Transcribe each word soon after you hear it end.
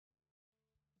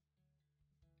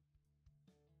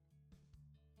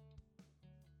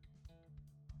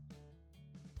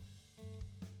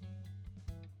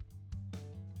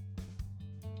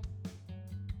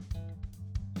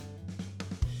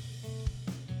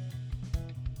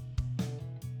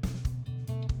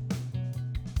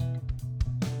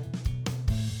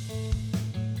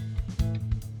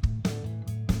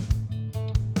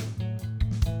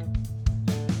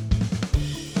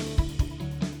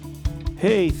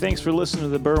Hey, thanks for listening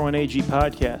to the Berwyn AG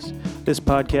podcast. This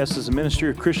podcast is a ministry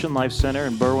of Christian Life Center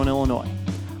in Berwyn, Illinois.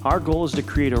 Our goal is to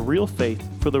create a real faith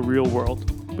for the real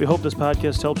world. We hope this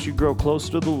podcast helps you grow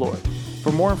closer to the Lord.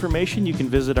 For more information, you can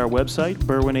visit our website,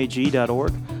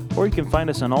 berwynag.org, or you can find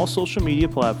us on all social media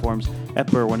platforms at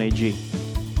berwynag.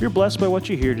 If you're blessed by what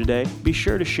you hear today, be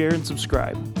sure to share and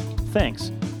subscribe. Thanks,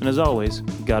 and as always,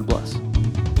 God bless.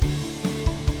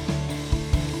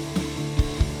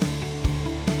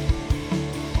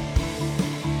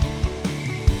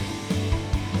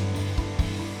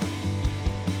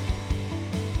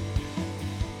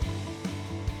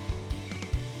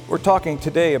 We're talking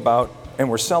today about, and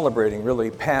we're celebrating really,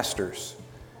 pastors.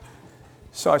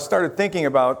 So I started thinking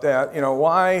about that,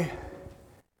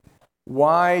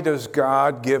 why does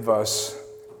God give us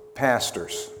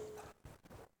pastors?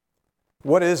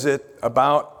 What is it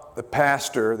about the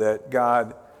pastor that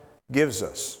God gives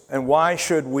us? And why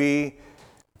should we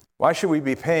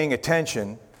be paying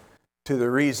attention to the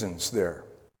reasons there?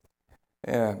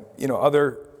 And,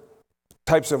 other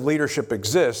types of leadership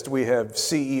exist. We have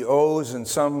CEOs in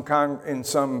some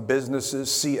businesses,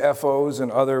 CFOs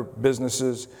in other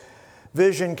businesses,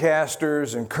 vision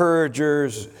casters,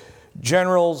 encouragers,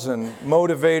 generals and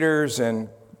motivators, and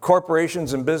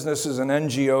corporations and businesses and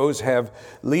NGOs have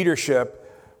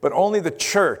leadership, but only the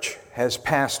church has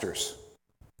pastors.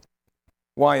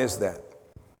 Why is that?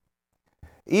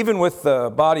 Even with the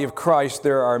body of Christ,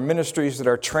 there are ministries that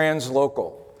are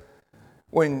translocal.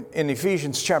 When in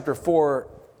Ephesians chapter 4,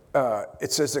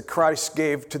 it says that Christ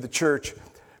gave to the church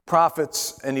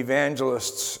prophets and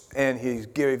evangelists, and he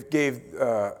gave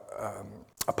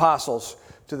apostles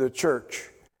to the church.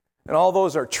 And all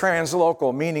those are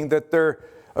translocal, meaning that their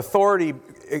authority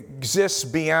exists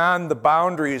beyond the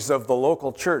boundaries of the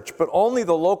local church. But only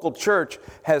the local church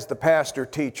has the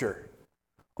pastor-teacher.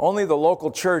 Only the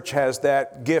local church has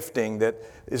that gifting that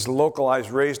is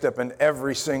localized, raised up in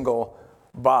every single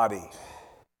body.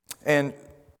 And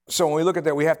so when we look at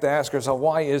that, we have to ask ourselves,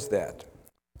 why is that?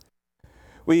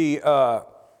 We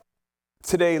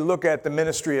today look at the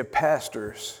ministry of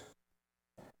pastors,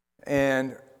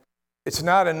 and it's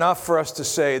not enough for us to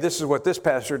say, this is what this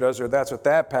pastor does or that's what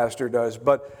that pastor does,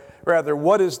 but rather,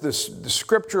 what is the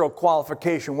scriptural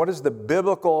qualification? What is the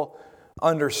biblical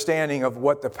understanding of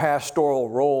what the pastoral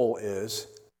role is?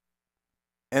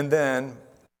 And then,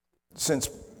 since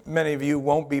many of you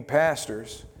won't be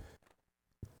pastors,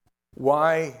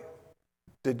 why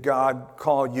did God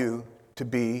call you to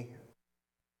be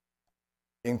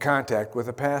in contact with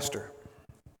a pastor?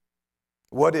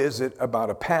 What is it about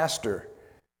a pastor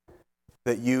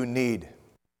that you need?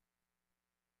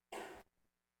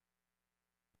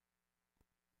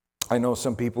 I know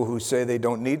some people who say they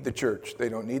don't need the church, they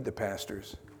don't need the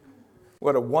pastors.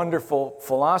 What a wonderful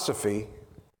philosophy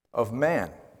of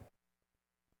man.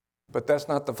 But that's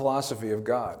not the philosophy of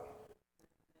God.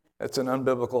 That's an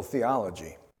unbiblical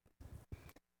theology.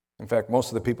 In fact, most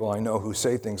of the people I know who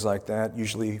say things like that,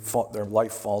 usually their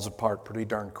life falls apart pretty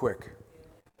darn quick.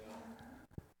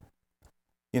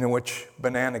 You know which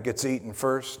banana gets eaten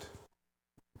first?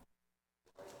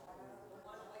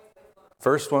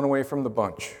 First one away from the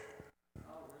bunch.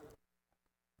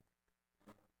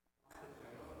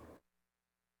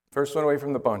 First one away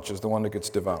from the bunch is the one that gets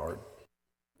devoured.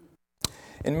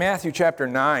 In Matthew chapter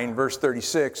 9, verse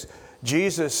 36,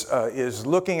 Jesus is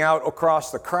looking out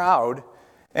across the crowd,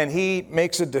 and he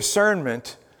makes a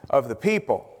discernment of the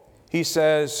people. He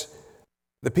says,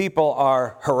 the people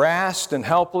are harassed and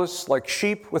helpless like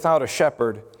sheep without a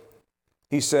shepherd.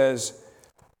 He says,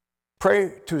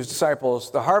 pray to his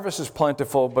disciples, the harvest is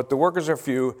plentiful, but the workers are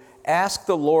few. Ask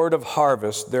the Lord of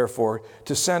harvest, therefore,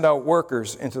 to send out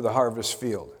workers into the harvest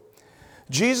field.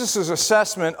 Jesus'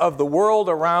 assessment of the world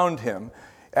around him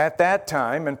at that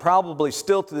time, and probably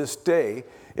still to this day,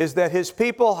 is that his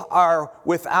people are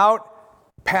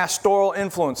without pastoral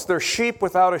influence. They're sheep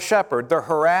without a shepherd. They're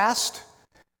harassed.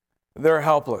 They're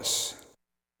helpless.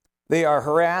 They are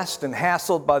harassed and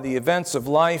hassled by the events of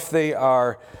life. They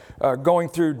are going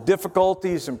through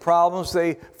difficulties and problems.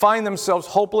 They find themselves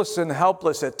hopeless and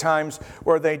helpless at times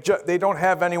where they don't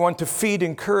have anyone to feed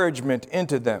encouragement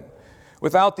into them.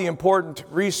 Without the important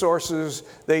resources,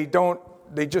 they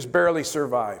just barely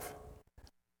survive.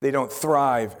 They don't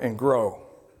thrive and grow.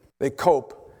 They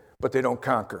cope, but they don't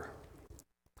conquer.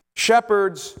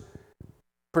 Shepherds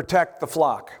protect the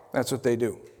flock. That's what they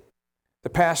do.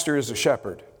 The pastor is a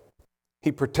shepherd.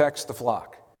 He protects the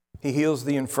flock. He heals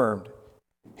the infirmed.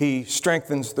 He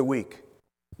strengthens the weak.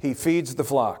 He feeds the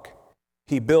flock.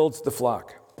 He builds the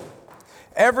flock.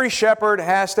 Every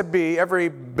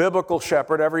biblical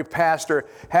shepherd, every pastor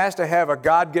has to have a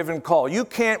God-given call. You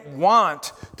can't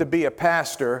want to be a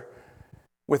pastor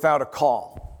without a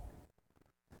call.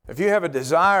 If you have a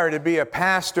desire to be a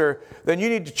pastor, then you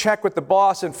need to check with the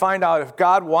boss and find out if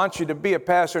God wants you to be a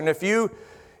pastor. And if you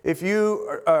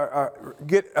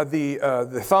get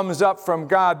the thumbs up from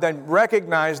God, then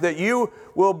recognize that you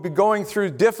will be going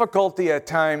through difficulty at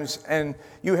times and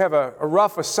you have a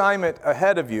rough assignment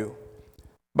ahead of you,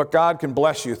 but God can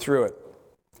bless you through it.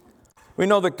 We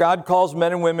know that God calls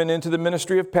men and women into the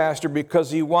ministry of pastor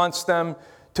because He wants them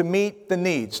to meet the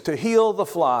needs, to heal the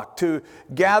flock, to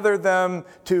gather them,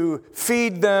 to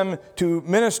feed them, to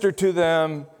minister to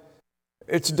them.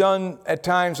 It's done at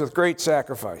times with great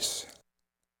sacrifice.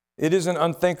 It isn't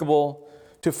unthinkable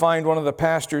to find one of the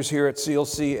pastors here at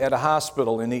CLC at a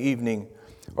hospital in the evening,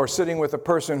 or sitting with a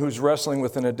person who's wrestling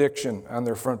with an addiction on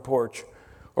their front porch,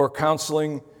 or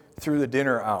counseling through the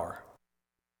dinner hour.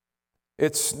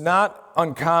 It's not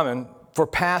uncommon for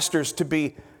pastors to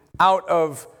be out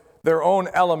of their own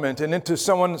element and into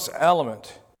someone's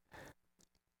element.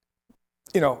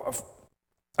 You know,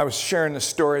 I was sharing this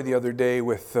story the other day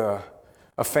with a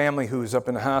family who's up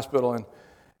in the hospital,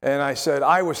 and I said,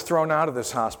 I was thrown out of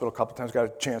this hospital a couple times, got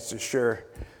a chance to share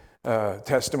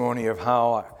testimony of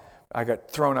how I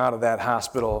got thrown out of that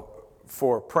hospital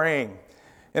for praying.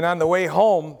 And on the way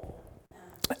home,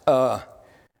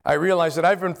 I realized that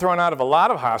I've been thrown out of a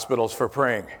lot of hospitals for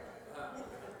praying.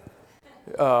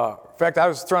 In fact, I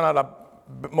was thrown out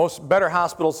of better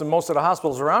hospitals than most of the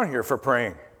hospitals around here for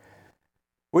praying.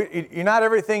 Not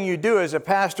everything you do as a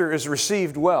pastor is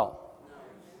received well.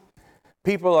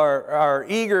 People are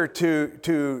eager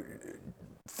to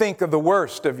think of the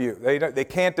worst of you. They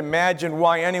can't imagine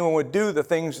why anyone would do the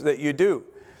things that you do.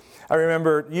 I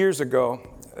remember years ago,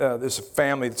 this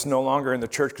family that's no longer in the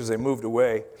church because they moved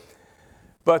away,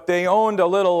 but they owned a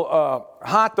little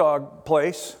hot dog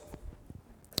place,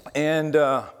 and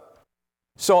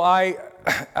so I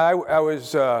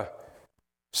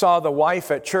saw the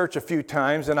wife at church a few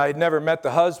times, and I had never met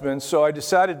the husband, so I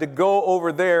decided to go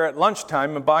over there at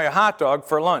lunchtime and buy a hot dog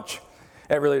for lunch.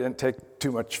 It really didn't take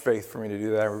too much faith for me to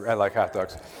do that. I like hot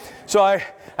dogs. So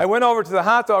I went over to the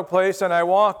hot dog place, and I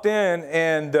walked in,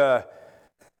 and the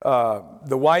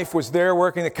wife was there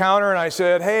working the counter, and I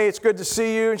said, hey, it's good to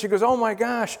see you. And she goes, oh my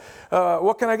gosh,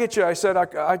 what can I get you? I said,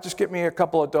 I just get me a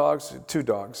couple of dogs, 2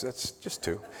 dogs, that's just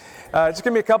 2. Just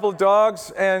give me a couple of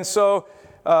dogs. And so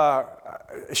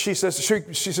she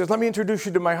says, let me introduce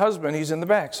you to my husband. He's in the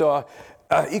back. So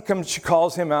he comes, she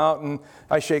calls him out, and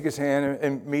I shake his hand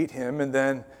and meet him. And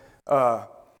then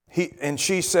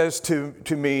she says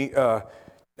to me,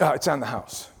 it's on the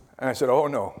house. And I said, oh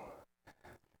no.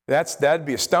 That'd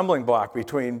be a stumbling block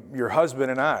between your husband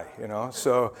and I, you know.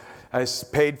 So I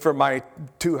paid for my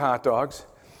 2 hot dogs.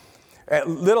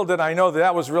 Little did I know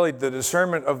that was really the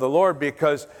discernment of the Lord,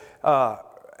 because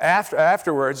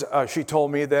afterwards, she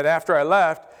told me that after I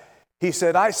left, he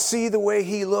said, I see the way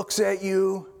he looks at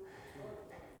you.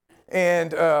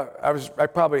 And I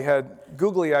probably had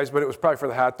googly eyes, but it was probably for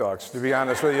the hot dogs, to be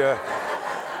honest with you.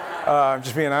 I'm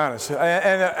just being honest.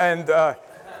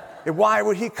 And why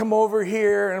would he come over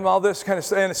here and all this kind of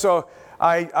stuff? And so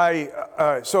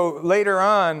so later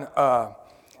on,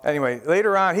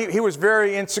 he was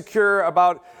very insecure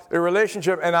about the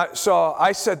relationship. And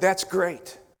I said, that's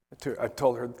great. I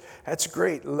told her, that's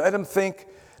great. Let him think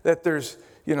that there's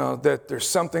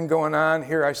something going on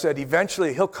here. I said,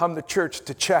 eventually he'll come to church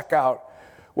to check out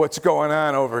what's going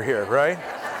on over here, right?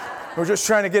 We're just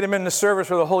trying to get him in the service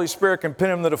where the Holy Spirit can pin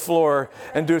him to the floor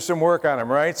and do some work on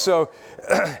him, right? So,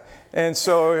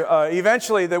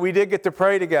 eventually that we did get to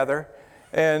pray together.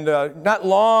 And not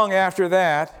long after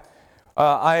that,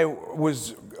 I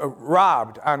was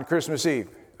robbed on Christmas Eve.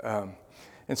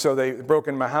 And so they broke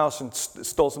into my house and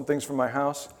stole some things from my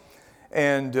house.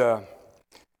 And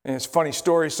it's a funny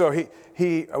story. So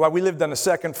we lived on the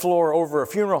 2nd floor over a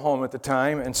funeral home at the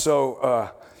time. And so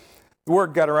the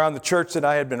word got around the church that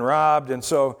I had been robbed. And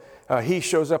so he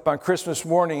shows up on Christmas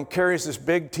morning and carries this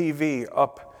big TV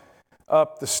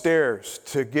up the stairs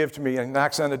to give to me, and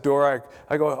knocks on the door.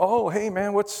 I go, oh, hey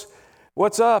man, what's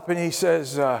up? And he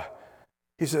says, I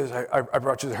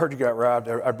brought you, I heard you got robbed.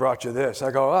 I brought you this.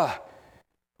 I go,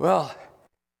 well,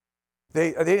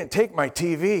 they didn't take my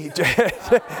TV.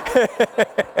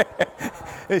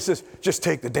 He says, just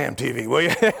take the damn TV, will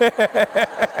you?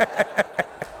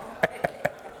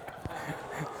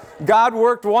 God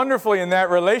worked wonderfully in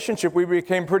that relationship. We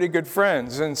became pretty good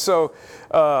friends, and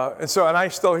I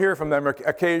still hear from them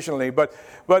occasionally. But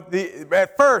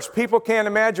at first, people can't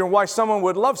imagine why someone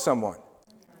would love someone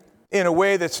in a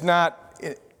way that's not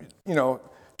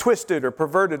twisted or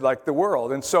perverted like the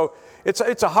world. And so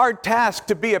it's a hard task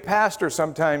to be a pastor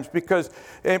sometimes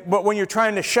but when you're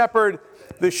trying to shepherd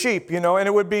the sheep, and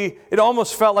it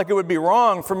almost felt like it would be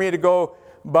wrong for me to go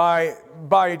buy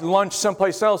lunch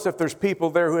someplace else if there's people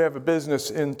there who have a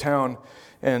business in town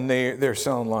and they're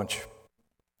selling lunch.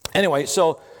 Anyway,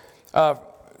 so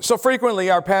frequently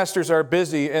our pastors are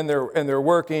busy and they're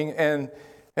working and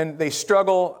they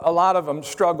struggle, a lot of them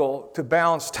struggle to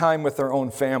balance time with their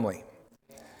own family.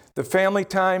 The family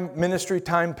time, ministry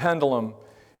time pendulum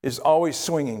is always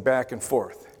swinging back and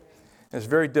forth. It's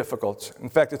very difficult. In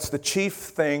fact, it's the chief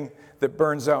thing that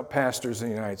burns out pastors in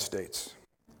the United States.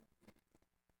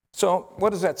 So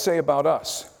what does that say about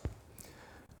us?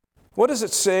 What does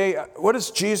it say? What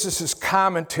is Jesus'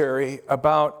 commentary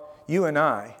about you and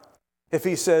I if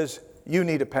he says, you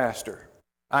need a pastor,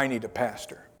 I need a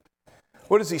pastor?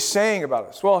 What is he saying about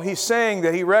us? Well, he's saying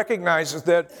that he recognizes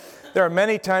that there are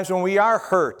many times when we are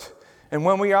hurt and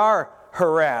when we are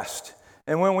harassed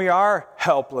and when we are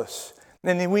helpless.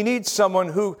 And we need someone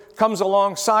who comes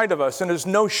alongside of us. And there's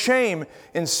no shame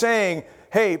in saying,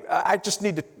 hey, I just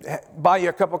need to buy you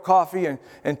a cup of coffee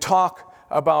and talk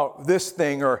about this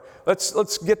thing. Or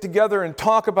let's get together and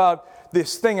talk about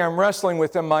this thing I'm wrestling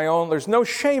with in my own. There's no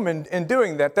shame in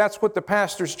doing that. That's what the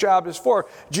pastor's job is for.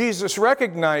 Jesus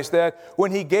recognized that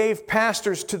when he gave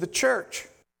pastors to the church.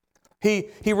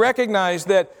 He recognized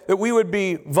that we would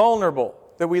be vulnerable,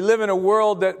 that we live in a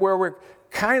world where we're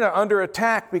kind of under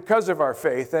attack because of our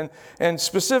faith. And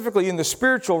specifically in the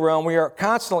spiritual realm, we are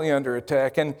constantly under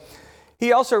attack. And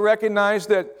he also recognized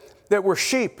that we're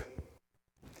sheep.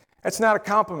 That's not a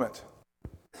compliment.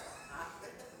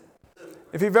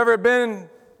 If you've ever been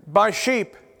by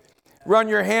sheep, run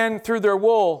your hand through their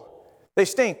wool, they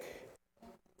stink.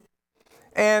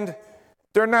 And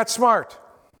they're not smart.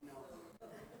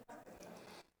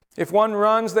 If one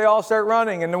runs, they all start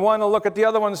running. And the one will look at the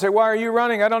other one and say, why are you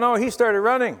running? I don't know. He started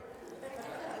running.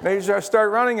 They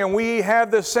start running, and we have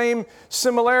the same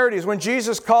similarities. When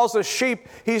Jesus calls us sheep,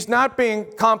 he's not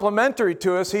being complimentary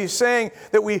to us. He's saying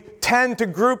that we tend to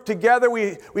group together.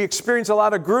 We experience a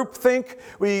lot of groupthink.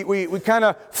 We kind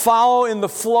of follow in the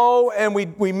flow, and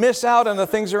we miss out on the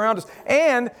things around us.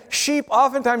 And sheep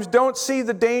oftentimes don't see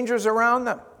the dangers around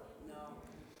them.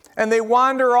 And they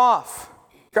wander off.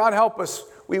 God help us.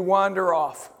 We wander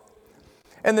off.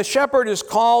 And the shepherd is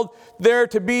called there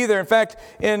to be there. In fact,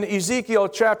 in Ezekiel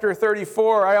chapter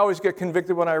 34, I always get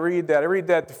convicted when I read that. I read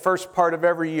that the first part of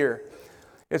every year.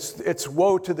 It's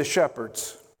woe to the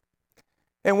shepherds.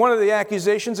 And one of the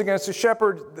accusations against the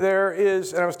shepherd there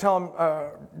is, and I was telling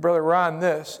Brother Ron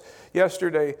this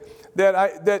yesterday,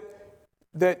 that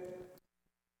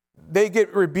they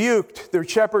get rebuked, the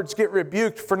shepherds get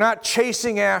rebuked for not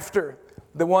chasing after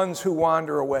the ones who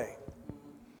wander away.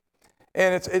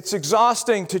 And it's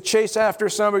exhausting to chase after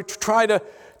somebody, to try to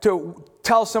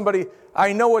tell somebody,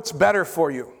 I know what's better for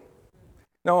you.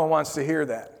 No one wants to hear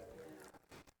that.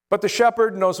 But the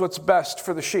shepherd knows what's best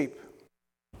for the sheep.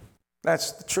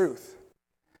 That's the truth.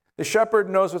 The shepherd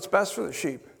knows what's best for the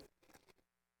sheep.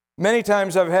 Many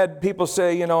times I've had people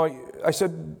say, I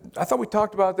said, I thought we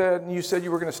talked about that, and you said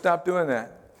you were going to stop doing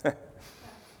that.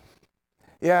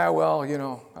 Yeah, well,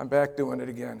 I'm back doing it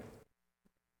again.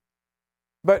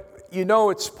 But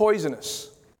it's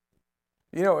poisonous.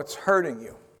 It's hurting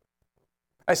you.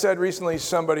 I said recently to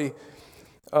somebody,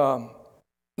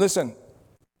 listen,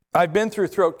 I've been through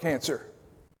throat cancer.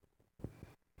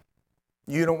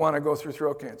 You don't want to go through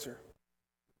throat cancer.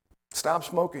 Stop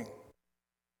smoking.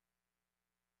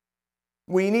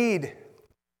 We need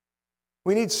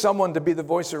someone to be the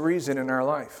voice of reason in our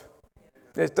life.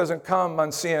 It doesn't come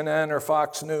on CNN or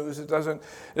Fox News. It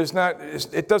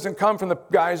doesn't come from the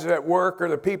guys at work or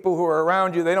the people who are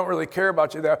around you. They don't really care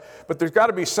about you there. But there's got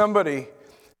to be somebody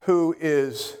who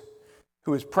is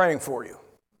praying for you.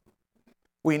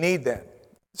 We need that.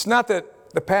 It's not that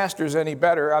the pastor's any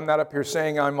better. I'm not up here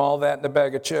saying I'm all that in a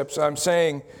bag of chips. I'm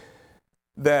saying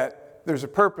that there's a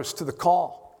purpose to the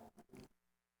call.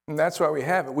 And that's why we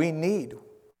have it.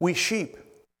 We sheep,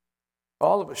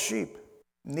 all of us sheep,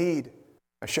 need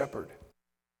a shepherd.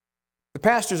 The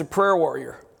pastor's a prayer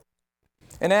warrior.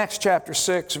 In Acts chapter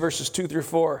 6, verses 2 through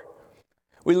 4,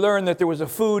 we learn that there was a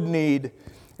food need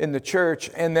in the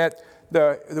church and that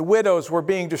the widows were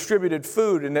being distributed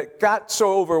food, and it got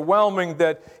so overwhelming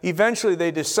that eventually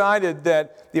they decided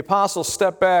that the apostles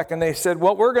stepped back and they said,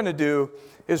 what we're going to do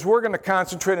is we're going to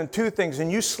concentrate on two things,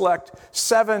 and you select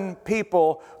 7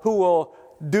 people who will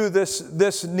do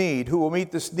this need, who will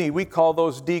meet this need. We call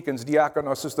those deacons.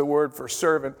 Diakonos is the word for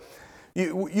servant.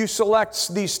 You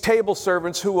select these table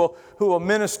servants who will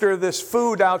minister this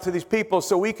food out to these people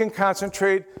so we can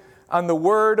concentrate on the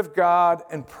Word of God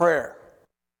and prayer.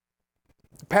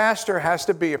 The pastor has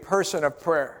to be a person of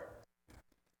prayer.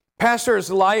 Pastor's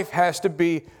life has to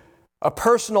be a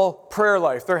personal prayer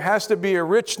life. There has to be a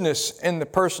richness in the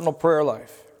personal prayer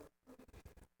life.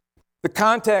 The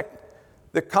contact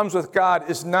that comes with God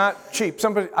is not cheap.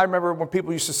 I remember when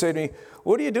people used to say to me,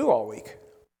 "What do you do all week?"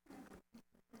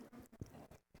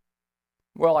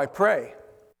 "Well, I pray."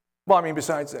 "Well, I mean,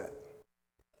 besides that."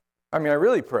 "I mean, I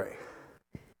really pray."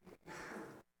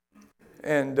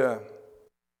 And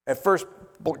at first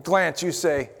glance, you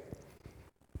say,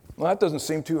 "Well, that doesn't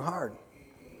seem too hard."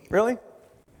 Really?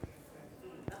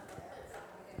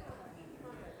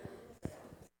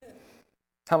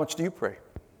 How much do you pray?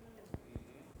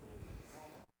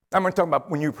 I'm going to talk about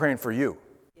when you're praying for you.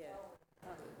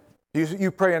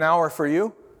 You pray an hour for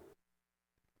you?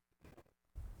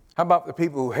 How about the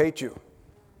people who hate you?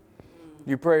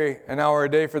 You pray an hour a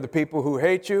day for the people who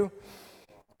hate you,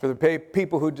 for the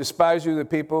people who despise you, the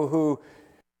people who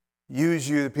use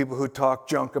you, the people who talk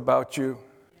junk about you.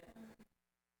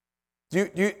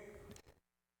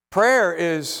 Prayer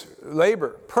is labor.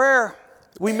 Prayer,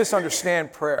 we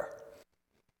misunderstand prayer.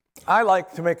 I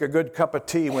like to make a good cup of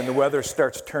tea when the weather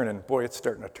starts turning. Boy, it's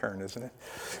starting to turn, isn't it?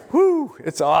 Whoo,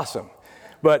 it's awesome.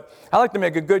 But I like to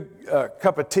make a good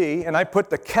cup of tea, and I put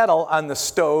the kettle on the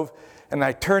stove, and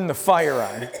I turn the fire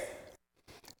on.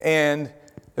 And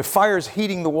the fire's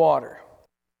heating the water.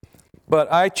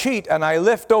 But I cheat, and I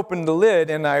lift open the lid,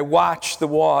 and I watch the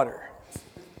water.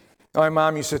 My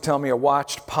mom used to tell me a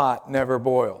watched pot never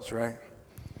boils, right?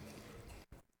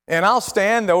 And I'll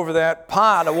stand over that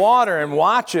pot of water and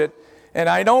watch it, and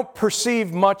I don't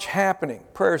perceive much happening.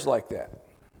 Prayer's like that.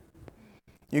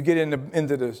 You get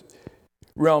into the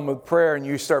realm of prayer, and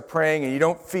you start praying, and you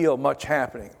don't feel much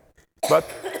happening. But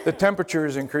the temperature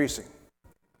is increasing.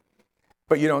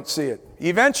 But you don't see it.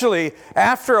 Eventually,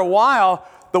 after a while,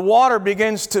 the water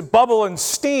begins to bubble and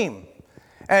steam.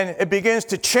 And it begins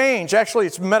to change. Actually,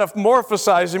 it's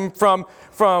metamorphosizing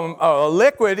from a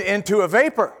liquid into a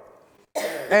vapor.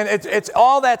 And it's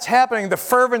all that's happening. The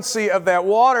fervency of that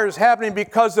water is happening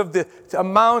because of the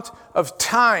amount of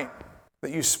time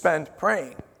that you spend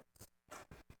praying.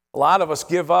 A lot of us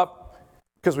give up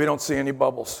because we don't see any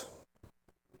bubbles.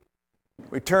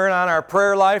 We turn on our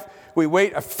prayer life, we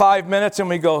wait 5 minutes, and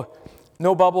we go,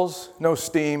 "No bubbles, no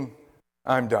steam,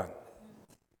 I'm done."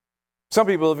 Some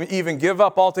people even give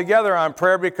up altogether on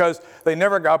prayer because they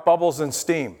never got bubbles and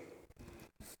steam.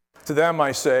 To them,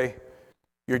 I say,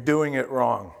 you're doing it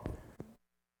wrong.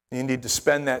 You need to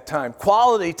spend that time.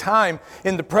 Quality time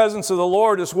in the presence of the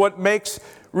Lord is what makes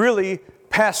really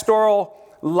pastoral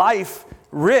life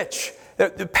rich.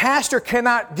 The pastor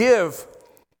cannot give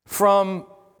from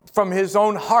his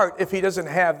own heart if he doesn't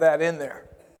have that in there.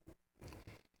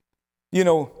 You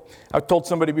know, I told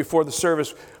somebody before the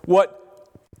service,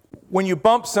 when you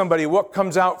bump somebody, what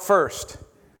comes out first?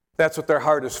 That's what their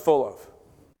heart is full of.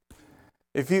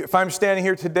 If I'm standing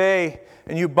here today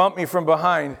and you bump me from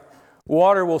behind,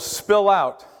 water will spill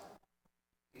out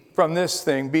from this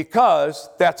thing because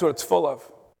that's what it's full of.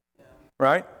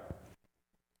 Right?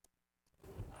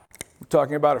 I'm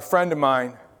talking about a friend of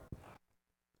mine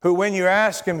who, when you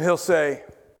ask him, he'll say,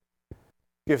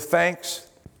 "Give thanks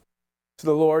to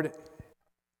the Lord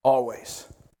always,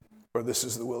 for this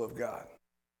is the will of God."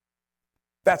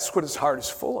 That's what his heart is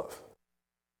full of.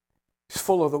 He's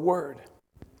full of the Word.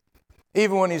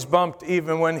 Even when he's bumped,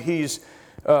 even when he's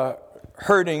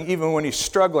hurting, even when he's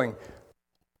struggling,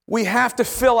 we have to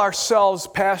fill ourselves,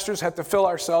 pastors have to fill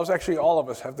ourselves, actually all of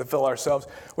us have to fill ourselves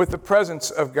with the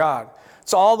presence of God.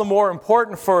 It's all the more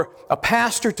important for a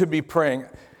pastor to be praying.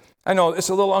 I know it's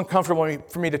a little uncomfortable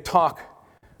for me to talk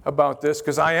about this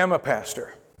because I am a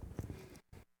pastor.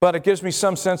 But it gives me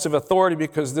some sense of authority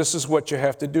because this is what you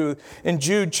have to do. In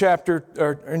Jude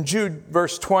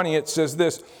verse 20, it says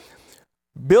this: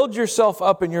 "Build yourself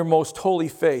up in your most holy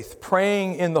faith,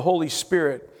 praying in the Holy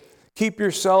Spirit. Keep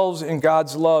yourselves in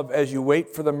God's love as you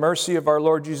wait for the mercy of our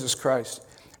Lord Jesus Christ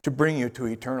to bring you to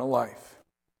eternal life."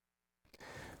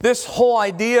 This whole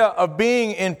idea of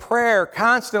being in prayer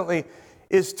constantly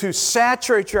is to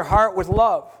saturate your heart with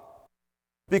love.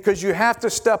 Because you have to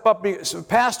step up, a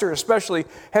pastor especially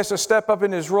has to step up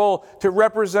in his role to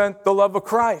represent the love of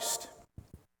Christ.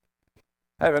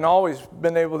 I haven't always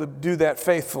been able to do that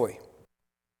faithfully.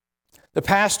 The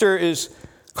pastor is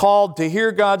called to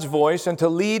hear God's voice and to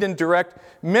lead and direct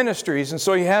ministries. And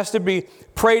so he has to be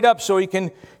prayed up so he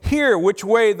can hear which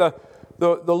way the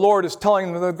the Lord is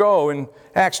telling them to go. In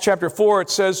Acts chapter 4, it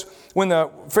says, when the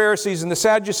Pharisees and the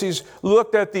Sadducees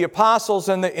looked at the apostles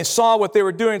and they saw what they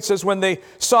were doing, it says, when they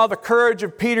saw the courage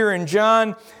of Peter and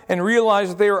John and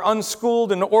realized that they were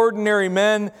unschooled and ordinary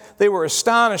men, they were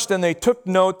astonished, and they took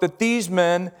note that these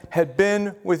men had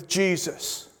been with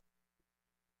Jesus.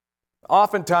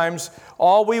 Oftentimes,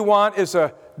 all we want is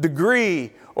a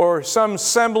degree or some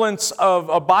semblance of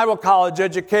a Bible college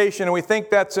education, and we think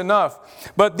that's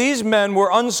enough. But these men were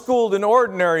unschooled and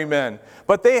ordinary men,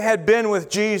 but they had been with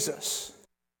Jesus.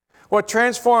 What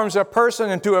transforms a person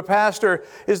into a pastor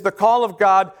is the call of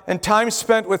God and time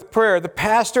spent with prayer. The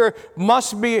pastor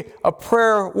must be a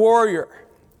prayer warrior.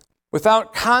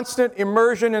 Without constant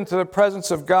immersion into the presence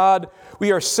of God,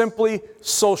 we are simply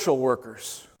social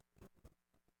workers.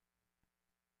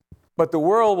 But the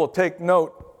world will take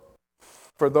note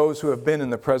for those who have been in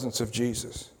the presence of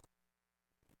Jesus.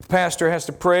 The pastor has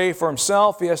to pray for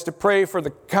himself. He has to pray for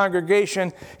the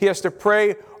congregation. He has to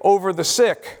pray over the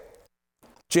sick.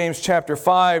 James chapter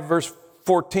 5, verse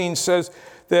 14 says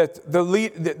that the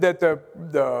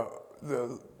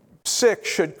sick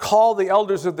should call the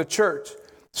elders of the church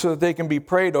so that they can be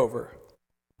prayed over.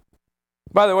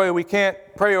 By the way, we can't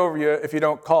pray over you if you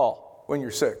don't call when you're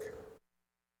sick.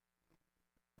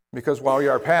 Because while we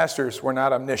are pastors, we're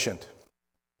not omniscient.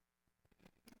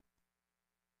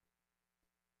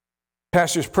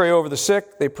 Pastors pray over the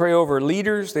sick, they pray over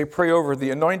leaders, they pray over the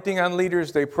anointing on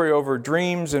leaders, they pray over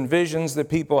dreams and visions that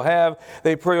people have,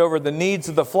 they pray over the needs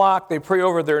of the flock, they pray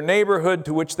over their neighborhood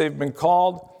to which they've been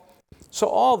called. So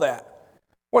all that,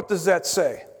 what does that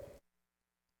say?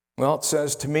 Well, it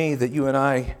says to me that you and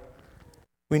I,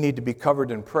 we need to be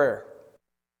covered in prayer.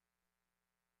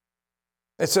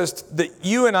 It says that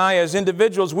you and I as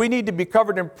individuals, we need to be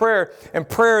covered in prayer, and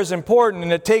prayer is important,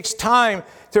 and it takes time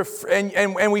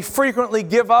and we frequently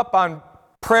give up on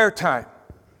prayer time.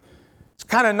 It's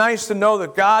kind of nice to know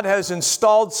that God has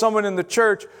installed someone in the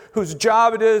church whose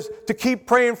job it is to keep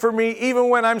praying for me even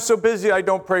when I'm so busy I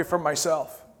don't pray for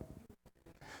myself.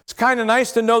 It's kind of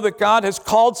nice to know that God has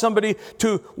called somebody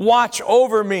to watch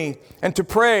over me and to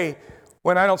pray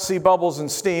when I don't see bubbles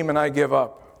and steam and I give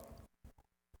up.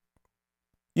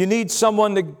 You need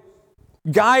someone to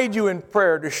guide you in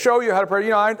prayer, to show you how to pray.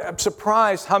 I'm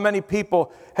surprised how many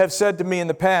people have said to me in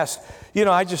the past,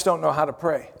 I just don't know how to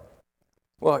pray.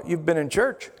 Well, you've been in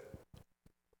church.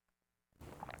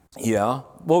 Yeah.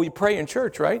 Well, you pray in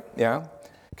church, right? Yeah.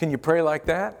 Can you pray like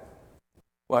that?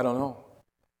 Well, I don't know.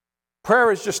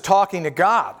 Prayer is just talking to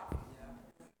God.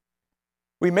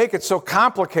 We make it so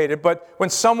complicated, but when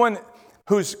someone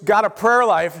who's got a prayer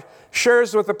life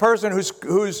shares with a person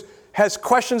who's has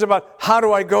questions about how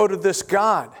do I go to this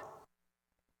God?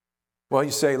 Well,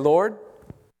 you say, Lord,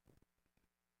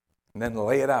 and then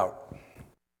lay it out.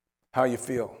 How you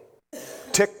feel.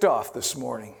 Ticked off this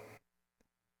morning.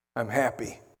 I'm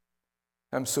happy.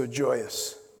 I'm so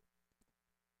joyous.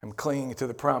 I'm clinging to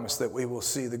the promise that we will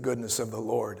see the goodness of the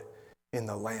Lord in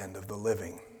the land of the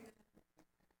living.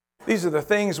 These are the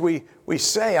things we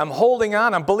say. I'm holding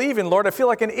on. I'm believing, Lord. I feel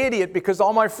like an idiot because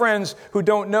all my friends who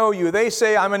don't know you, they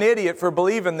say I'm an idiot for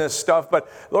believing this stuff. But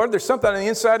Lord, there's something on the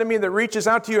inside of me that reaches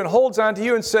out to you and holds on to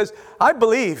you and says, I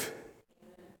believe.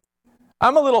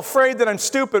 I'm a little afraid that I'm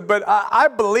stupid, but I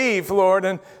believe, Lord.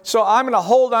 And so I'm going to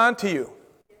hold on to you.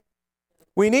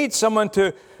 We need someone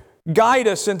to guide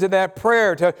us into that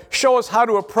prayer, to show us how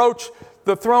to approach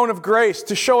the throne of grace,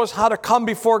 to show us how to come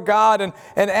before God and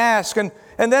ask. And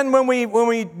then when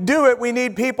we do it, we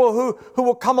need people who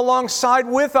will come alongside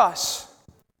with us.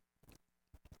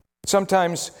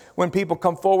 Sometimes when people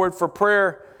come forward for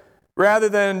prayer, rather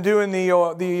than doing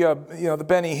the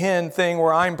Benny Hinn thing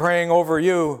where I'm praying over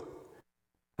you,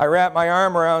 I wrap my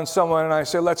arm around someone and I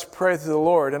say, let's pray to the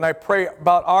Lord. And I pray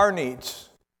about our needs,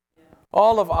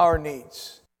 all of our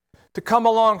needs. To come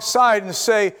alongside and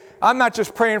say, I'm not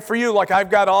just praying for you like I've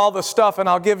got all the stuff and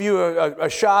I'll give you a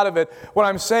shot of it. What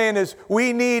I'm saying is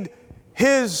we need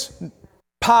His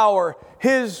power,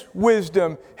 His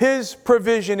wisdom, His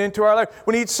provision into our life.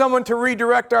 We need someone to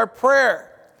redirect our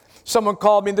prayer. Someone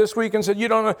called me this week and said, you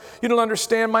don't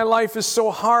understand, my life is so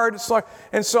hard.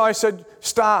 And so I said,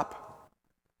 stop.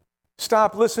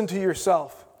 Stop, listen to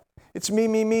yourself. It's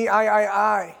me,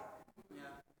 I.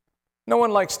 No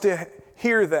one likes to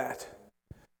hear that.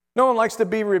 No one likes to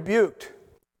be rebuked.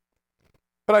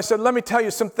 But I said, let me tell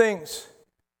you some things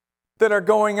that are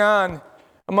going on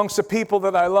amongst the people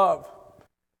that I love.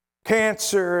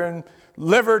 Cancer and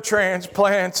liver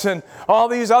transplants and all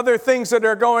these other things that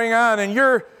are going on. And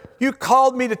you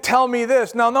called me to tell me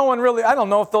this. Now, no one really, I don't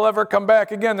know if they'll ever come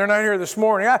back again. They're not here this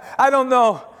morning. I don't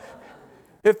know.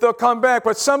 if they'll come back.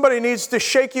 But somebody needs to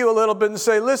shake you a little bit and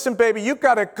say, listen, baby, you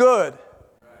got it good.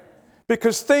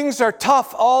 Because things are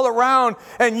tough all around,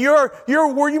 and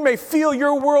you may feel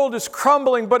your world is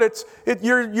crumbling, but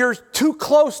you're too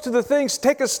close to the things.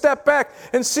 Take a step back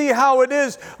and see how it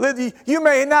is. You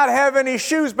may not have any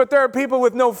shoes, but there are people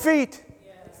with no feet.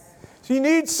 Yes. So you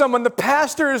need someone. The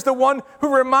pastor is the one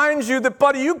who reminds you that,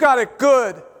 buddy, you got it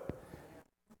good.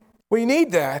 We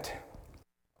need that.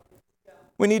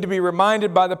 We need to be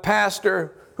reminded by the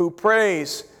pastor who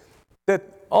prays that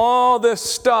all this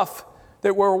stuff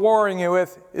that we're warring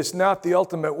with is not the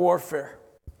ultimate warfare.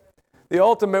 The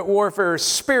ultimate warfare is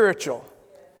spiritual.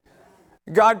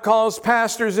 God calls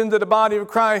pastors into the body of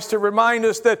Christ to remind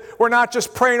us that we're not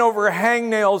just praying over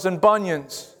hangnails and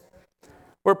bunions.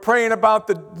 We're praying about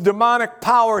the demonic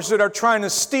powers that are trying to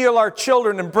steal our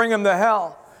children and bring them to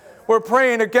hell. We're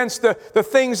praying against the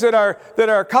things that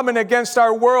are coming against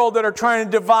our world, that are trying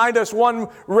to divide us one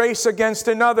race against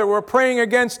another. We're praying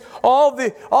against all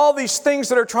these things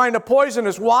that are trying to poison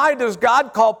us. Why does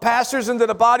God call pastors into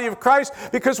the body of Christ?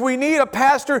 Because we need a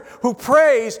pastor who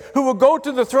prays, who will go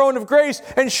to the throne of grace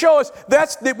and show us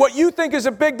what you think is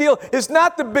a big deal is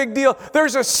not the big deal.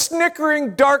 There's a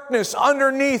snickering darkness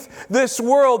underneath this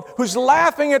world who's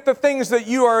laughing at the things that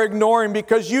you are ignoring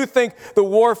because you think the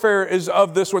warfare is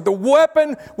of this world. The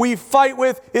weapon we fight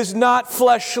with is not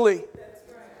fleshly.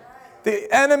 The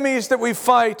enemies that we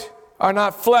fight are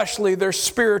not fleshly, they're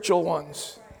spiritual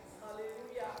ones.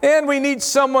 And we need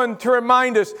someone to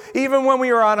remind us, even when we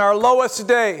are on our lowest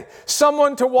day,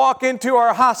 someone to walk into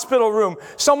our hospital room,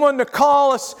 someone to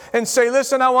call us and say,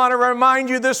 listen, I want to remind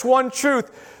you this one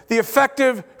truth. The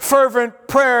effective, fervent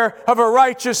prayer of a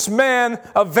righteous man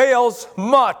avails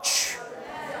much.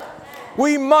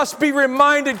 We must be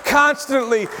reminded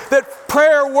constantly that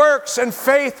prayer works and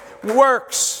faith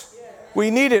works. We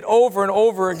need it over and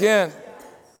over again.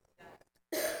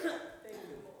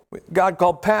 God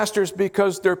called pastors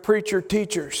because they're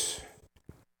preacher-teachers.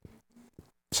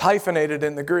 It's hyphenated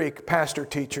in the Greek,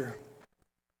 pastor-teacher.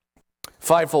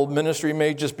 Fivefold ministry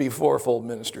may just be fourfold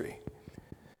ministry.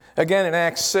 Again, in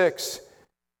Acts 6,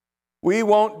 we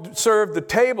won't serve the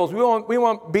tables. We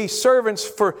won't be servants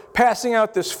for passing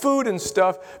out this food and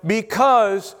stuff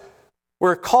because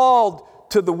we're called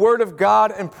to the Word of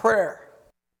God and prayer.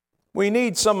 We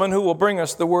need someone who will bring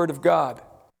us the Word of God.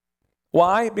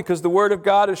 Why? Because the Word of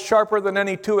God is sharper than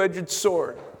any two-edged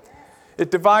sword. It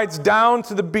divides down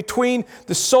to between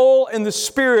the soul and the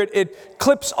spirit. It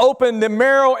clips open the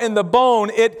marrow and the bone.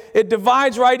 It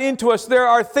divides right into us. There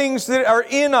are things that are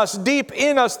in us, deep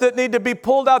in us, that need to be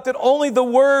pulled out that only the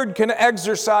Word can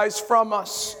exorcise from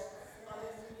us.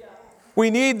 We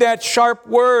need that sharp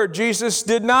word. Jesus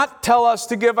did not tell us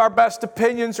to give our best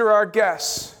opinions or our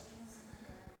guess.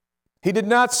 He did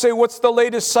not say, what's the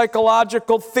latest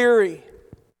psychological theory?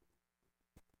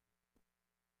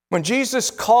 When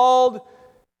Jesus called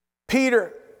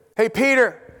Peter, hey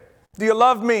Peter, do you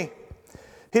love me?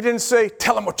 He didn't say,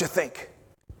 tell him what you think.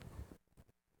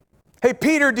 Hey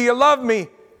Peter, do you love me?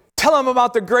 Tell him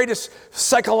about the greatest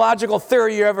psychological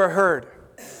theory you ever heard.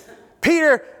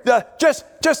 Peter, just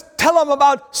tell him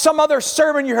about some other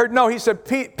sermon you heard. No, he said,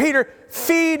 Peter,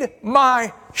 feed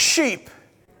my sheep.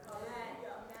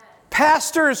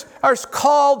 Pastors are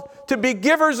called to be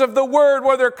givers of the word,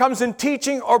 whether it comes in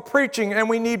teaching or preaching, and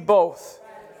we need both.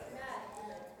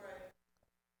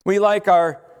 We like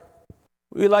our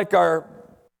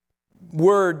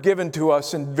word given to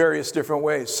us in various different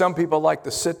ways. Some people like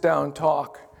to sit down and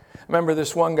talk. I remember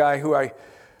this one guy who I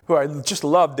just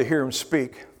loved to hear him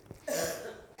speak.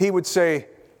 He would say,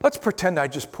 let's pretend I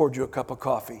just poured you a cup of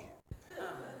coffee.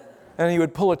 And he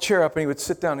would pull a chair up and he would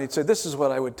sit down and he'd say, this is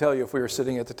what I would tell you if we were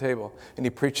sitting at the table. And he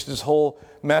preached his whole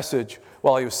message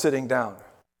while he was sitting down.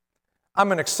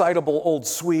 I'm an excitable old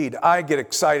Swede. I get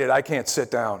excited. I can't sit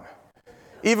down.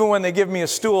 Even when they give me a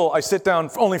stool, I sit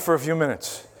down only for a few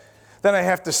minutes. Then I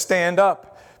have to stand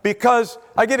up because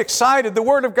I get excited. The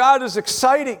Word of God is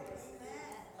exciting.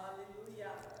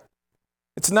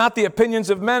 It's not the opinions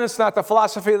of men. It's not the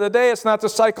philosophy of the day. It's not the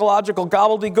psychological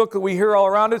gobbledygook that we hear all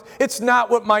around us. It's not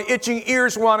what my itching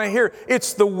ears want to hear.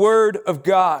 It's the Word of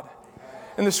God.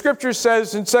 And the Scripture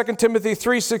says in 2 Timothy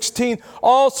 3:16,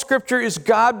 all Scripture is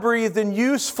God-breathed and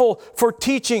useful for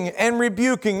teaching and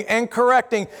rebuking and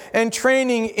correcting and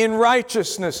training in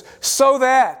righteousness, so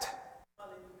that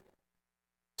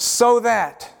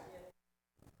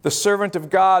the servant of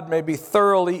God may be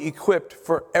thoroughly equipped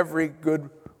for every good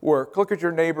work. Look at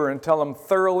your neighbor and tell him,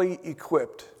 thoroughly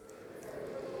equipped.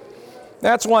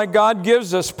 That's why God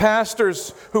gives us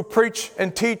pastors who preach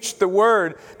and teach the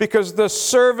Word, because the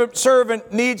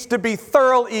servant needs to be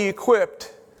thoroughly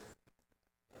equipped.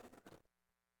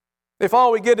 If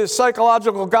all we get is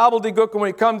psychological gobbledygook when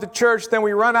we come to church, then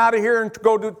we run out of here and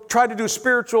try to do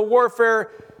spiritual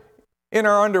warfare in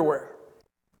our underwear.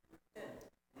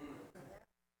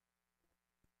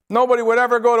 Nobody would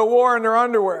ever go to war in their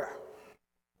underwear.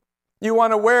 You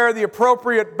want to wear the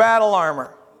appropriate battle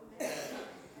armor.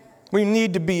 We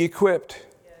need to be equipped.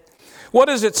 What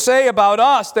does it say about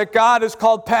us that God has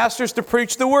called pastors to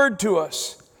preach the word to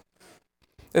us?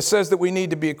 It says that we need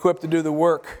to be equipped to do the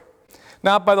work.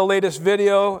 Not by the latest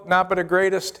video, not by the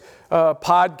greatest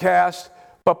podcast,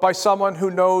 but by someone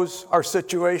who knows our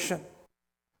situation.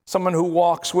 Someone who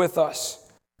walks with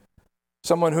us.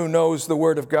 Someone who knows the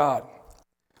Word of God.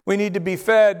 We need to be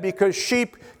fed because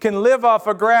sheep can live off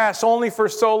of grass only for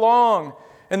so long.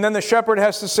 And then the shepherd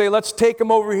has to say, let's take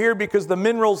them over here because the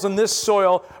minerals in this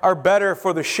soil are better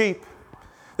for the sheep.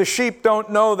 The sheep don't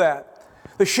know that.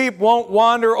 The sheep won't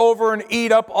wander over and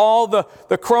eat up all the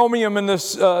chromium and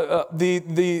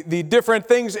the different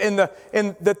things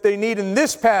that they need in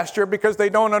this pasture because they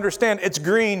don't understand. It's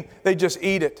green, they just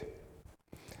eat it.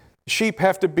 Sheep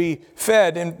have to be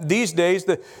fed, and these days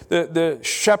the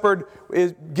shepherd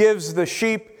gives the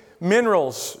sheep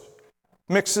minerals,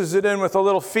 mixes it in with a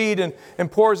little feed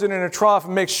and pours it in a trough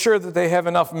and makes sure that they have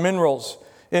enough minerals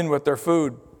in with their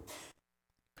food.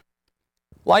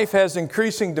 Life has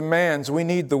increasing demands. We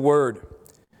need the Word.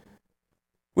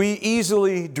 We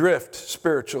easily drift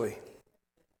spiritually.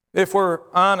 If we're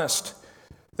honest,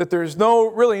 that there's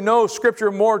really no scripture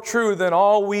more true than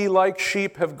all we like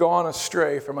sheep have gone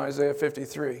astray from Isaiah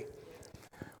 53.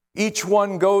 Each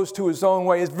one goes to his own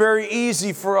way. It's very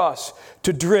easy for us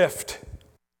to drift,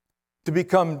 to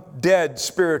become dead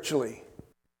spiritually.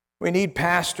 We need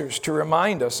pastors to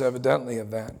remind us, evidently, of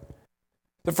that.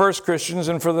 The first Christians,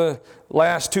 and for the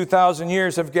last 2,000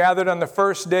 years, have gathered on the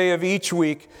first day of each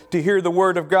week to hear the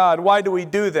Word of God. Why do we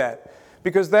do that?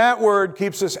 Because that Word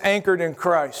keeps us anchored in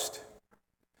Christ.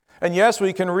 And yes,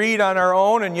 we can read on our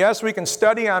own, and yes, we can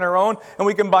study on our own, and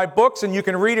we can buy books, and you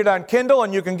can read it on Kindle,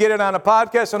 and you can get it on a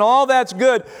podcast, and all that's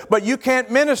good, but you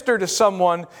can't minister to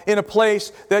someone in a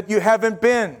place that you haven't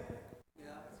been.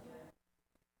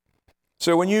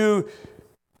 So when you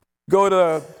go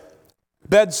to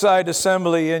bedside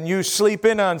assembly and you sleep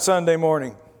in on Sunday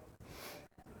morning,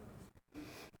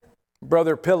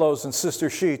 brother pillows and sister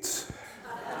sheets,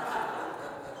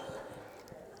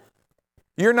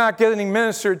 you're not getting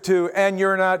ministered to, and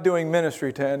you're not doing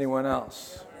ministry to anyone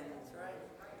else.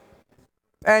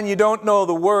 And you don't know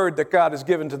the word that God has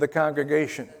given to the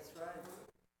congregation.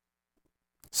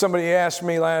 Somebody asked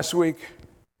me last week,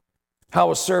 how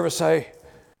was service? I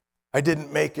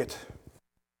didn't make it.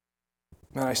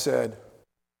 And I said,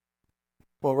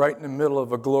 well, right in the middle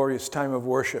of a glorious time of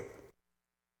worship,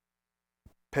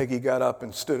 Peggy got up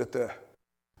and stood at the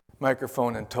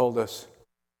microphone and told us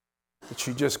that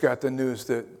she just got the news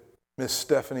that Miss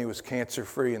Stephanie was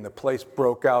cancer-free, and the place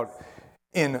broke out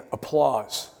in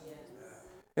applause.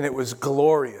 And it was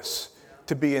glorious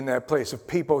to be in that place of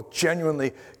people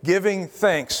genuinely giving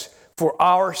thanks for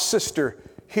our sister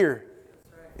here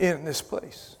in this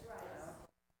place.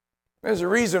 There's a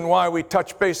reason why we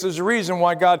touch base. There's a reason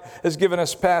why God has given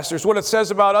us pastors. What it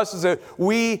says about us is that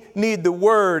we need the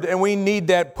Word, and we need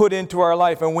that put into our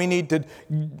life, and we need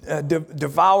to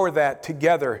devour that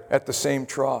together at the same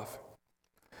trough.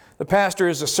 The pastor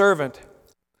is a servant.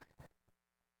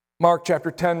 Mark chapter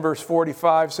 10, verse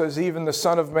 45 says, even the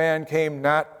Son of Man came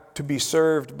not to be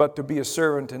served, but to be a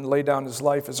servant and lay down his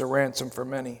life as a ransom for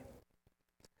many.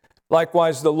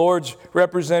 Likewise, the Lord's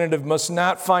representative must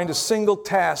not find a single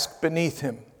task beneath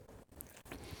him.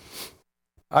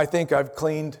 I think I've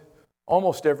cleaned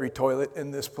almost every toilet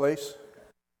in this place.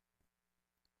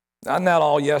 Not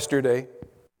all yesterday.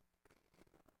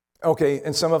 Okay,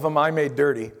 and some of them I made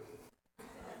dirty.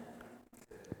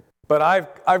 But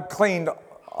I've cleaned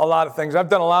a lot of things. I've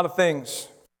done a lot of things.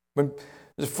 There's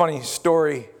a funny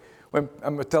story. I'm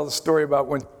going to tell the story about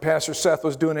when Pastor Seth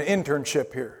was doing an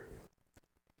internship here.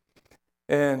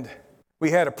 And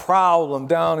we had a problem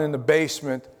down in the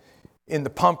basement in the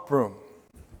pump room.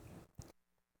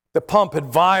 The pump had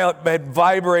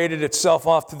vibrated itself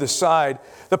off to the side.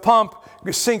 The pump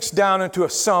sinks down into a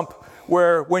sump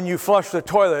where when you flush the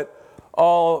toilet,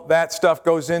 all that stuff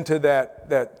goes into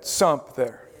that sump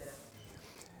there.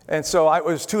 And so it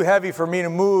was too heavy for me to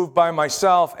move by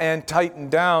myself and tighten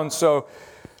down. So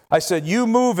I said, you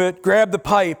move it, grab the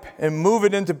pipe, and move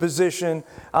it into position.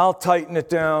 I'll tighten it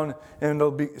down, and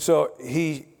it'll be. So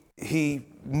he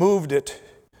moved it,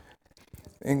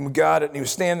 and we got it, and he was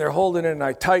standing there holding it, and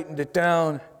I tightened it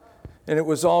down, and it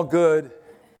was all good.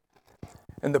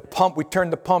 And we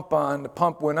turned the pump on. The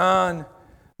pump went on, and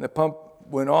the pump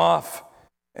went off,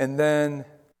 and then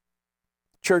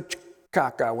church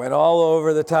caca went all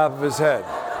over the top of his head.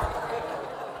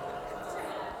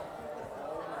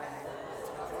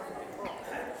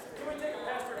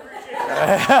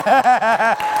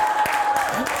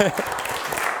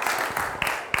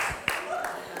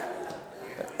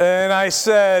 And I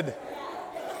said,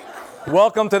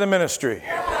 welcome to the ministry.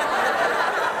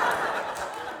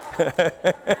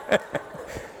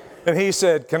 And he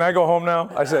said, can I go home now?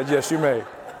 I said, yes, you may.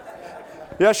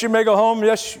 Yes, you may go home.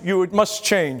 Yes, you must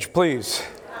change, please.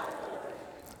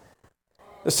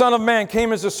 The Son of Man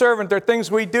came as a servant. There are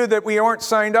things we do that we aren't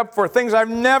signed up for, things I've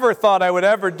never thought I would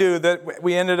ever do that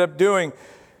we ended up doing.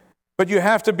 But you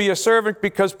have to be a servant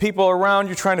because people around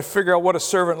you trying to figure out what a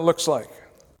servant looks like.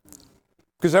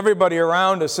 Because everybody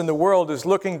around us in the world is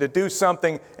looking to do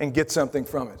something and get something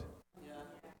from it.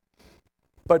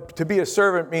 But to be a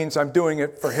servant means I'm doing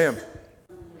it for Him.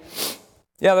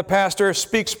 Yeah, the pastor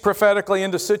speaks prophetically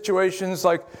into situations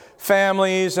like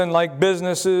families and like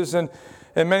businesses and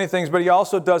many things, but he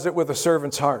also does it with a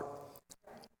servant's heart.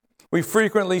 We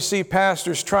frequently see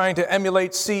pastors trying to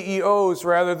emulate CEOs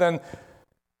rather than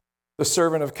the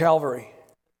servant of Calvary.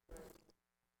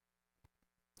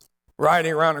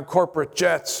 Riding around in corporate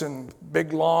jets and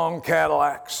big, long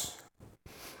Cadillacs.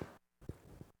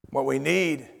 What we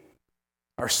need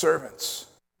are servants.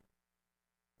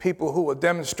 People who will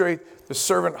demonstrate the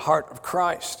servant heart of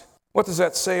Christ. What does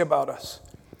that say about us?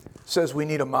 It says we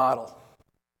need a model.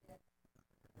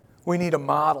 We need a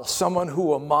model, someone who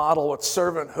will model what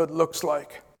servanthood looks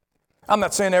like. I'm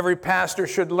not saying every pastor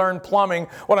should learn plumbing.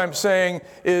 What I'm saying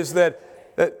is that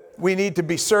we need to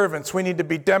be servants. We need to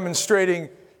be demonstrating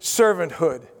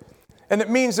servanthood. And it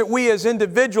means that we as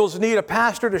individuals need a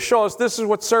pastor to show us this is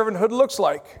what servanthood looks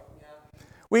like.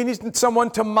 We need someone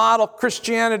to model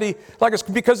Christianity like us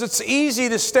because it's easy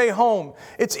to stay home.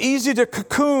 It's easy to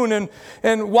cocoon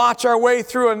and watch our way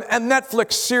through a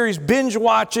Netflix series, binge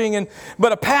watching.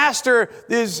 But a pastor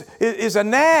is a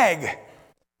nag.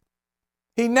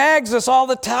 He nags us all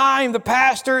the time. The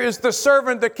pastor is the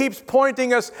servant that keeps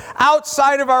pointing us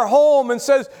outside of our home and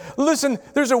says, listen,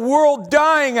 there's a world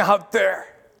dying out there.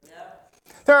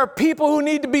 There are people who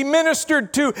need to be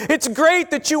ministered to. It's great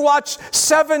that you watch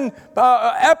 7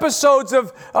 episodes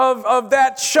of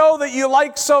that show that you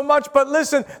like so much, but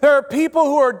listen, there are people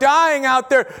who are dying out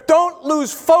there. Don't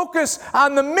lose focus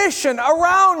on the mission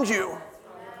around you.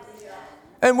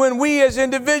 And when we as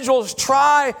individuals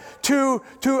try to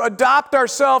adopt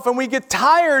ourselves and we get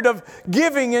tired of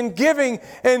giving and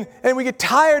we get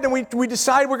tired and we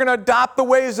decide we're going to adopt the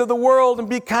ways of the world and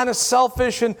be kind of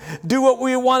selfish and do what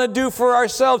we want to do for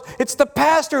ourselves. It's the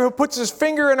pastor who puts his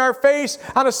finger in our face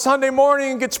on a Sunday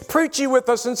morning and gets preachy with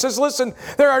us and says, listen,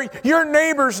 your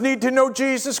neighbors need to know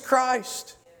Jesus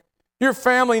Christ. Your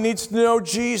family needs to know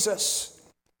Jesus.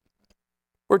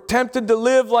 We're tempted to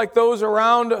live like those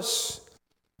around us.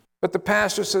 But the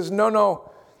pastor says,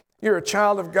 no, you're a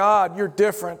child of God. You're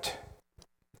different.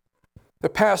 The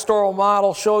pastoral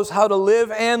model shows how to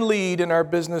live and lead in our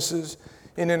businesses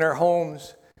and in our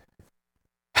homes.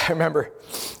 I remember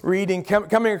reading,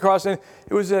 coming across, and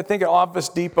it was, I think, at Office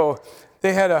Depot.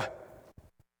 They had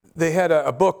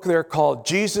a book there called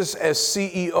Jesus as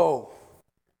CEO.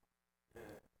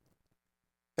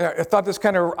 And I thought this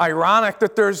kind of ironic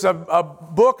that there's a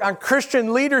book on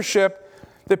Christian leadership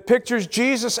that pictures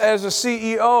Jesus as a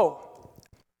CEO.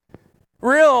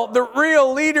 The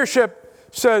real leadership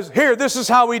says, here, this is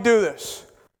how we do this.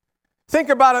 Think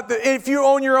about it. If you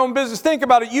own your own business, think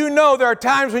about it. You know there are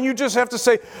times when you just have to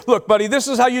say, look, buddy, this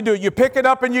is how you do it. You pick it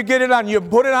up and you get it on. You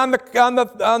put it on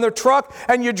the truck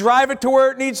and you drive it to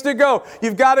where it needs to go.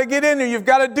 You've got to get in there. You've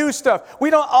got to do stuff. We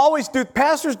don't always do,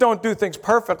 pastors don't do things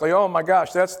perfectly. Oh my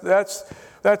gosh, that's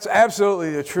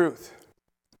absolutely the truth.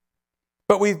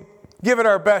 But we give it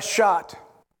our best shot.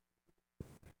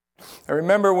 I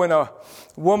remember when a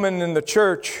woman in the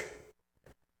church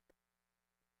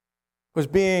was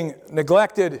being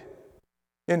neglected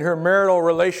in her marital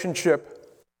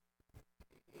relationship.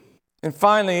 And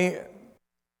finally,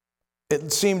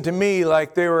 it seemed to me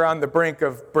like they were on the brink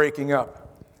of breaking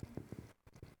up.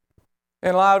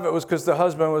 And a lot of it was because the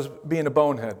husband was being a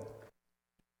bonehead.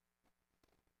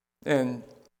 And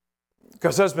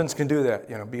because husbands can do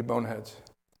that, be boneheads.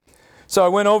 So I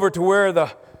went over to where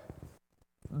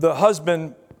the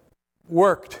husband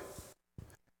worked.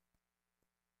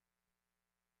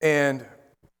 And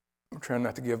I'm trying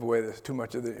not to give away too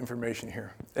much of the information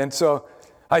here. And so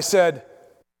I said,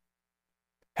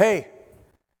 hey,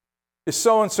 is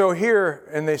so-and-so here?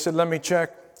 And they said, let me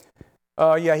check.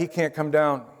 Yeah, he can't come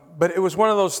down. But it was one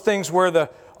of those things where the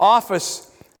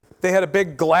office, they had a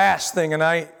big glass thing, and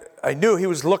I I knew he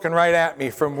was looking right at me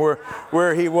from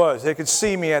where he was. They could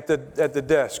see me at the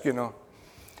desk, you know.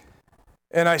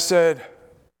 And I said,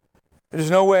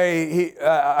 there's no way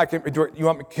I can,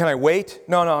 can I wait?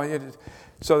 No.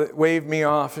 So they waved me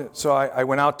off. So I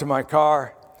went out to my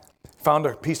car, found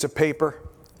a piece of paper.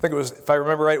 I think it was, if I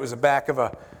remember right, it was the back of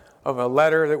a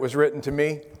letter that was written to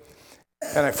me.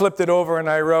 And I flipped it over and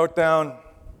I wrote down,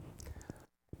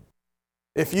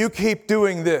 if you keep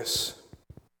doing this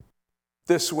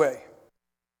way,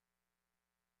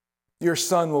 your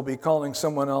son will be calling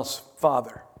someone else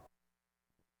father.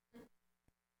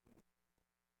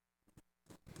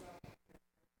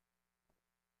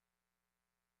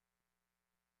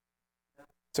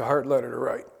 It's a hard letter to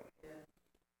write.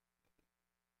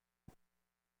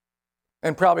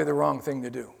 And probably the wrong thing to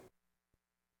do.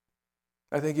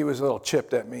 I think he was a little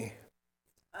chipped at me.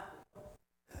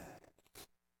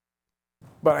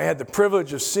 But I had the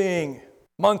privilege of seeing,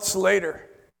 months later,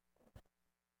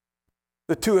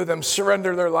 the two of them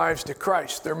surrender their lives to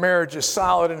Christ. Their marriage is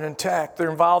solid and intact. They're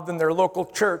involved in their local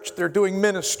church. They're doing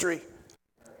ministry.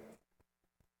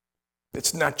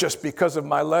 It's not just because of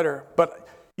my letter, but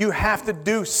you have to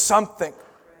do something.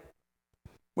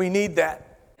 We need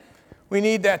that. We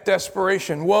need that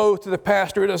desperation. Woe to the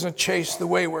pastor who doesn't chase the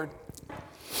wayward.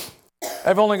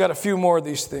 I've only got a few more of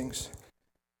these things.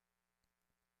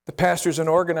 The pastor is an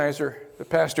organizer. The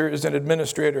pastor is an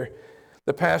administrator.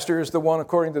 The pastor is the one,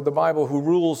 according to the Bible, who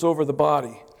rules over the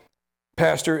body.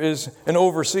 Pastor is an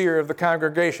overseer of the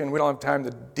congregation. We don't have time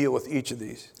to deal with each of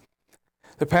these.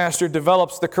 The pastor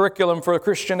develops the curriculum for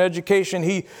Christian education.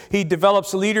 He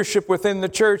develops leadership within the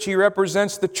church. He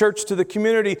represents the church to the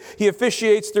community. He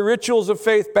officiates the rituals of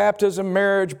faith, baptism,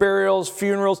 marriage, burials,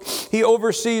 funerals. He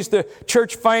oversees the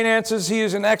church finances. He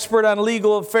is an expert on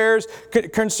legal affairs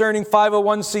concerning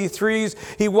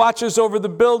 501c3s. He watches over the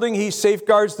building. He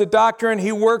safeguards the doctrine.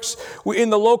 He works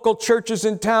in the local churches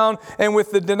in town and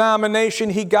with the denomination.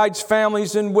 He guides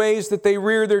families in ways that they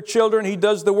rear their children. He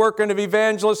does the work of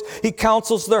evangelists. He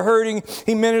counsels the hurting.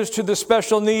 He ministers to the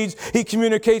special needs. He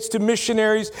communicates to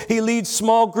missionaries. He leads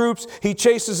small groups. He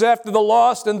chases after the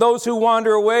lost and those who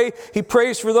wander away. He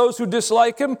prays for those who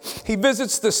dislike him. He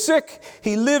visits the sick.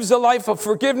 He lives a life of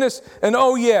forgiveness. And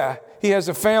oh yeah, he has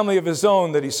a family of his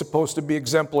own that he's supposed to be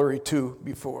exemplary to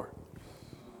before.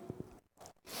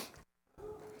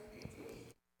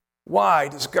 Why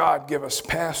does God give us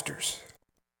pastors?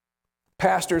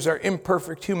 Pastors are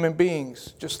imperfect human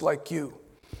beings, just like you.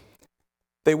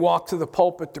 They walk to the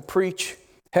pulpit to preach,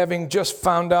 having just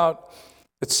found out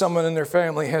that someone in their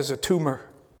family has a tumor.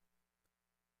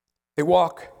 They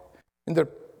walk into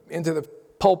the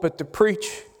pulpit to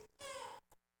preach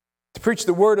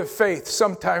the word of faith,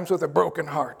 sometimes with a broken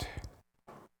heart.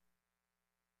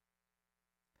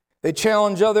 They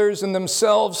challenge others and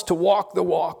themselves to walk the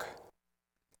walk.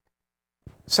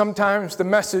 Sometimes the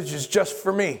message is just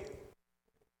for me.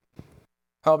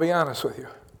 I'll be honest with you.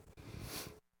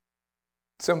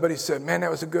 Somebody said, man, that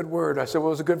was a good word. I said, well,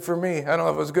 it was good for me. I don't know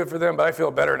if it was good for them, but I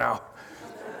feel better now.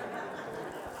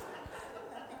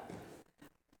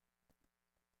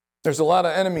 There's a lot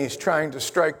of enemies trying to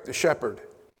strike the shepherd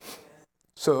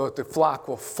so that the flock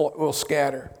will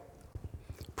scatter.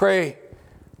 Pray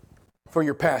for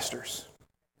your pastors.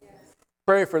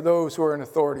 Pray for those who are in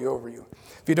authority over you.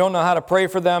 If you don't know how to pray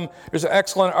for them, there's an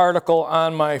excellent article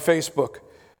on my Facebook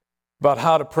about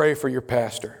how to pray for your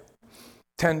pastor.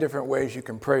 10 different ways you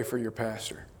can pray for your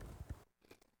pastor.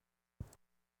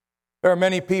 There are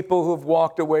many people who have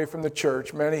walked away from the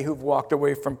church, many who've walked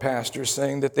away from pastors,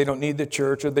 saying that they don't need the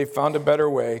church or they found a better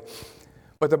way.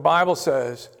 But the Bible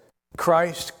says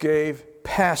Christ gave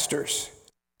pastors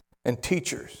and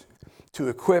teachers to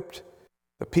equip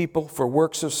the people for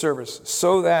works of service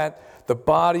so that the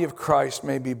body of Christ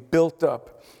may be built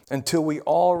up until we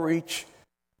all reach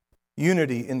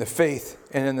unity in the faith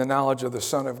and in the knowledge of the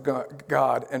Son of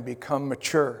God and become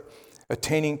mature,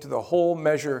 attaining to the whole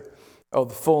measure of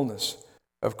the fullness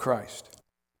of Christ.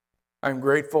 I'm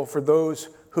grateful for those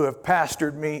who have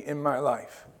pastored me in my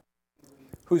life,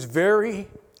 whose very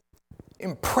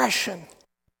impression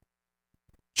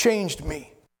changed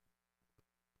me,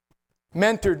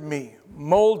 mentored me,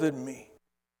 molded me.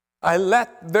 I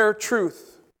let their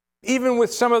truth, even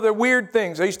with some of the weird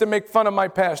things. I used to make fun of my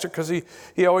pastor because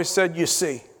he always said, you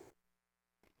see.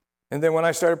 And then when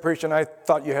I started preaching, I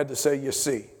thought you had to say, you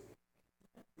see.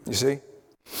 You see?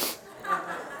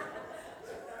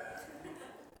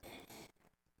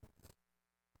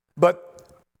 But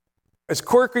as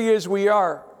quirky as we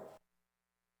are,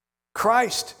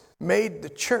 Christ made the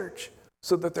church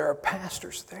so that there are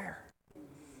pastors there.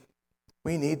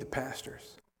 We need the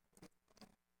pastors.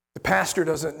 The pastor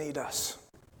doesn't need us.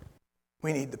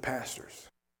 We need the pastors.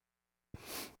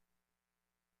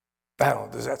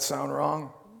 Does that sound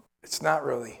wrong? It's not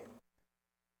really.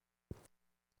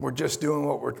 We're just doing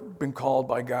what we've been called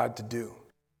by God to do.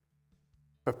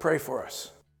 But pray for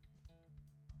us.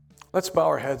 Let's bow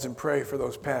our heads and pray for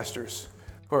those pastors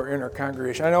who are in our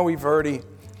congregation. I know we've already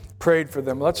prayed for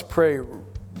them. Let's pray,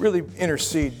 really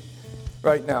intercede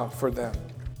right now for them.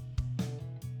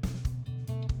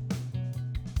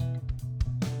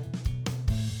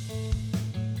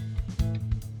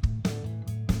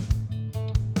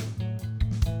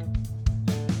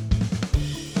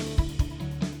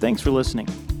 Thanks for listening.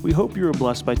 We hope you were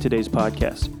blessed by today's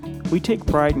podcast. We take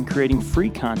pride in creating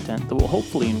free content that will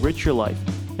hopefully enrich your life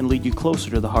and lead you closer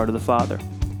to the heart of the Father.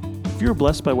 If you were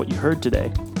blessed by what you heard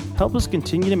today, help us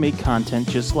continue to make content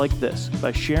just like this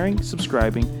by sharing,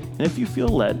 subscribing, and if you feel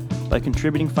led, by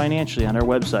contributing financially on our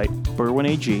website,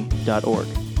 berwynag.org.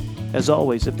 As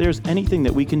always, if there's anything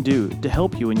that we can do to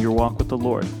help you in your walk with the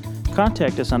Lord,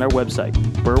 contact us on our website,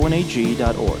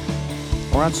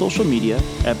 berwynag.org, or on social media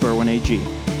at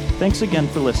berwynag. Thanks again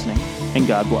for listening, and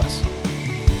God bless.